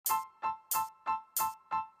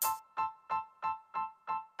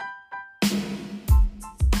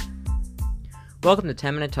Welcome to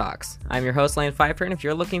 10 Minute Talks. I'm your host, Lane Pfeiffer, and if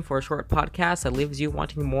you're looking for a short podcast that leaves you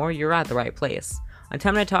wanting more, you're at the right place. On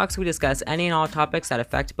 10 Minute Talks, we discuss any and all topics that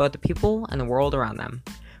affect both the people and the world around them.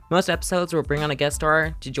 Most episodes will bring on a guest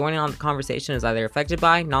star to join in on the conversation as either affected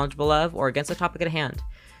by, knowledgeable of, or against the topic at hand.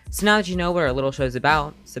 So now that you know what our little show is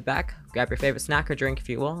about, sit back, grab your favorite snack or drink if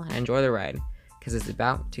you will, and enjoy the ride, because it's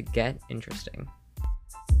about to get interesting.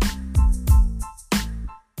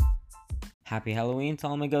 Happy Halloween to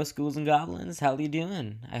all my ghosts, ghouls, and goblins. How are you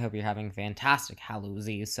doing? I hope you're having fantastic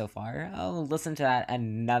Halloweens so far. Oh, listen to that,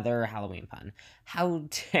 another Halloween pun. How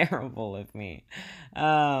terrible of me.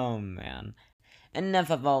 Oh, man. Enough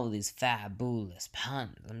of all of these fabulous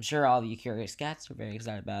puns. I'm sure all of you curious cats are very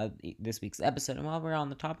excited about this week's episode. And while we're on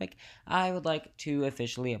the topic, I would like to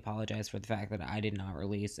officially apologize for the fact that I did not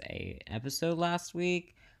release an episode last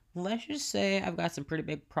week. Let's just say I've got some pretty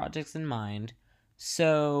big projects in mind.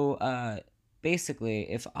 So, basically,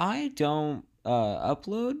 if I don't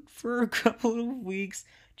upload for a couple of weeks,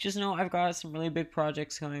 just know I've got some really big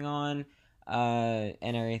projects going on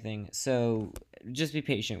and everything. So just be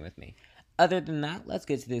patient with me. Other than that, let's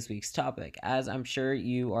get to this week's topic. As I'm sure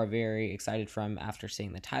you are very excited from after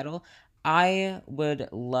seeing the title, I would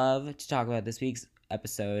love to talk about this week's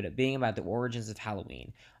episode being about the origins of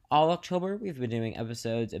Halloween. All October, we've been doing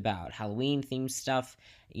episodes about Halloween-themed stuff.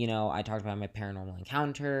 You know, I talked about my paranormal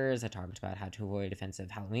encounters. I talked about how to avoid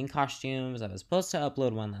offensive Halloween costumes. I was supposed to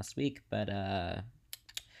upload one last week, but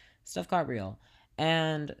stuff got real.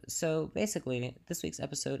 And so, basically, this week's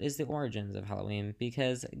episode is the origins of Halloween,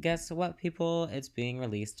 because guess what, people? It's being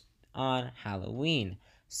released on Halloween.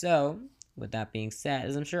 So, with that being said,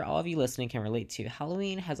 as I'm sure all of you listening can relate to,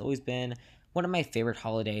 Halloween has always been one of my favorite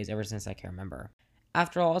holidays ever since I can remember.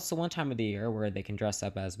 After all, it's the one time of the year where they can dress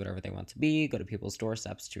up as whatever they want to be, go to people's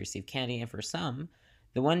doorsteps to receive candy, and for some,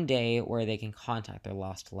 the one day where they can contact their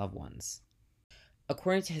lost loved ones.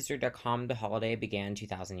 According to History.com, the holiday began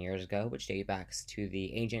 2,000 years ago, which dates back to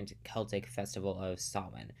the ancient Celtic festival of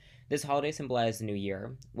Samhain. This holiday symbolized the new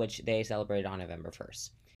year, which they celebrated on November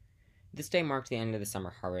 1st. This day marked the end of the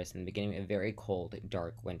summer harvest and the beginning of a very cold,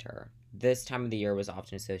 dark winter. This time of the year was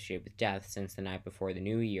often associated with death, since the night before the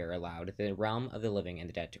new year allowed the realm of the living and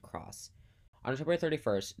the dead to cross. On October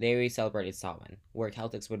 31st, they celebrated Samhain, where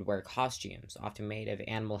Celtics would wear costumes, often made of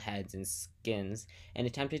animal heads and skins, and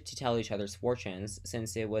attempted to tell each other's fortunes,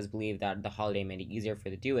 since it was believed that the holiday made it easier for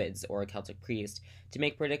the Druids, or Celtic priest, to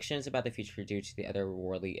make predictions about the future due to the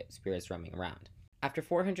otherworldly spirits roaming around. After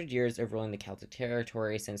 400 years of ruling the Celtic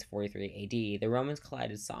territory since 43 AD, the Romans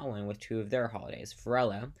collided Samhain with two of their holidays,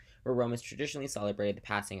 Varella, where Romans traditionally celebrated the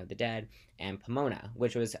passing of the dead, and Pomona,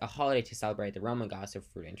 which was a holiday to celebrate the Roman gods of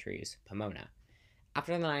fruit and trees, Pomona.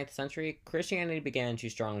 After the 9th century, Christianity began to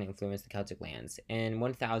strongly influence the Celtic lands. In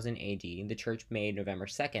 1000 AD, the church made November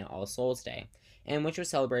 2nd All Souls' Day, and which was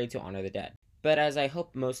celebrated to honor the dead. But as I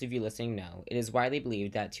hope most of you listening know, it is widely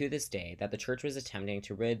believed that to this day that the church was attempting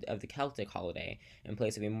to rid of the Celtic holiday in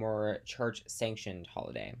place of a more church-sanctioned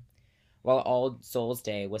holiday. While All Souls'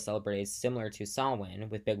 Day was celebrated similar to Samhain,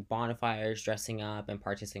 with big bonfires, dressing up, and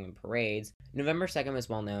participating in parades, November 2nd was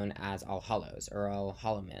well known as All Hallows, or All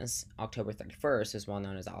Hallowmas. October 31st is well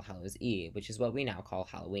known as All Hallows Eve, which is what we now call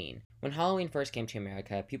Halloween. When Halloween first came to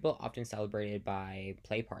America, people often celebrated by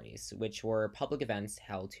play parties, which were public events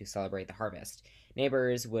held to celebrate the harvest.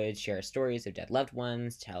 Neighbors would share stories of dead loved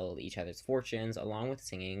ones, tell each other's fortunes, along with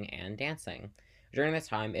singing and dancing. During this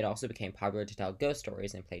time, it also became popular to tell ghost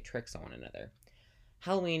stories and play tricks on one another.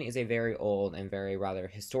 Halloween is a very old and very rather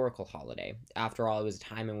historical holiday. After all, it was a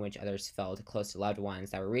time in which others felt close to loved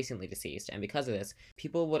ones that were recently deceased, and because of this,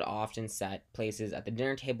 people would often set places at the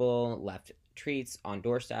dinner table, left treats on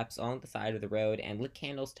doorsteps along the side of the road, and lit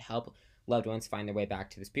candles to help loved ones find their way back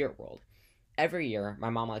to the spirit world. Every year, my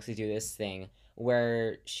mom likes to do this thing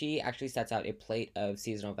where she actually sets out a plate of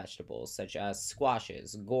seasonal vegetables such as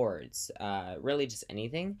squashes, gourds, really just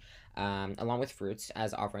anything, along with fruits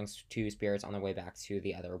as offerings to spirits on their way back to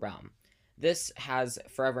the other realm. This has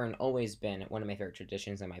forever and always been one of my favorite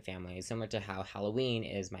traditions in my family, similar to how Halloween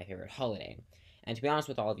is my favorite holiday. And to be honest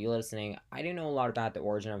with all of you listening, I do know a lot about the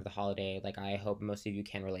origin of the holiday, like I hope most of you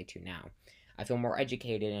can relate to now. I feel more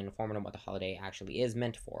educated and informed on what the holiday actually is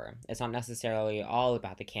meant for. It's not necessarily all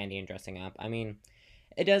about the candy and dressing up. I mean,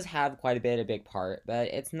 it does have quite a big part, but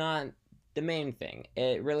it's not the main thing.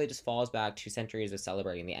 It really just falls back to centuries of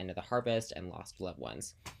celebrating the end of the harvest and lost loved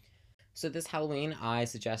ones. So this Halloween, I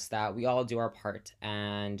suggest that we all do our part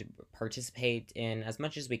and participate in as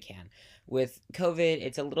much as we can. With COVID,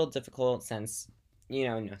 it's a little difficult since,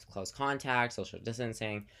 no close contact, social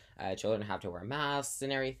distancing, children have to wear masks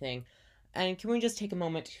and everything. And can we just take a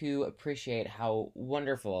moment to appreciate how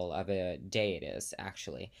wonderful of a day it is,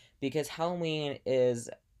 actually? Because Halloween is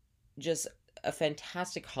just a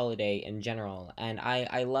fantastic holiday in general, and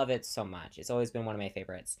I love it so much. It's always been one of my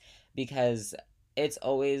favorites because it's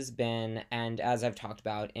always been, and as I've talked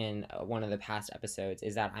about in one of the past episodes,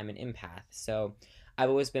 is that I'm an empath. So I've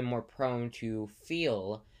always been more prone to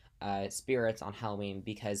feel spirits on Halloween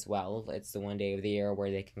because, well, it's the one day of the year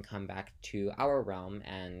where they can come back to our realm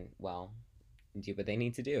and, well, do what they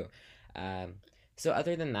need to do. Um, so,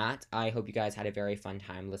 other than that, I hope you guys had a very fun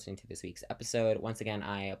time listening to this week's episode. Once again,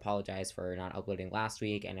 I apologize for not uploading last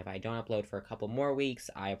week, and if I don't upload for a couple more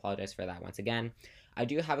weeks, I apologize for that once again. I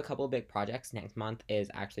do have a couple of big projects. Next month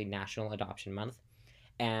is actually National Adoption Month,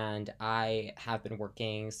 and I have been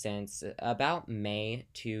working since about May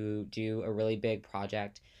to do a really big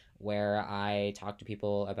project where I talk to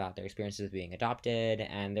people about their experiences of being adopted,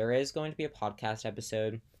 and there is going to be a podcast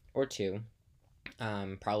episode or two,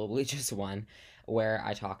 probably just one, where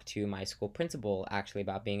I talk to my school principal actually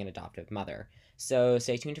about being an adoptive mother. So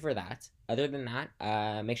stay tuned for that. Other than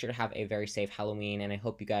that, make sure to have a very safe Halloween, and I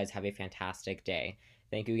hope you guys have a fantastic day.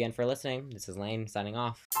 Thank you again for listening. This is Lane signing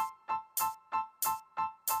off.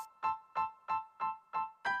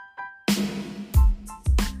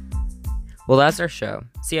 Well, that's our show.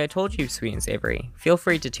 See, I told you, sweet and savory. Feel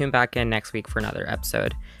free to tune back in next week for another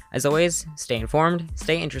episode. As always, stay informed,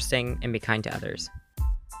 stay interesting, and be kind to others.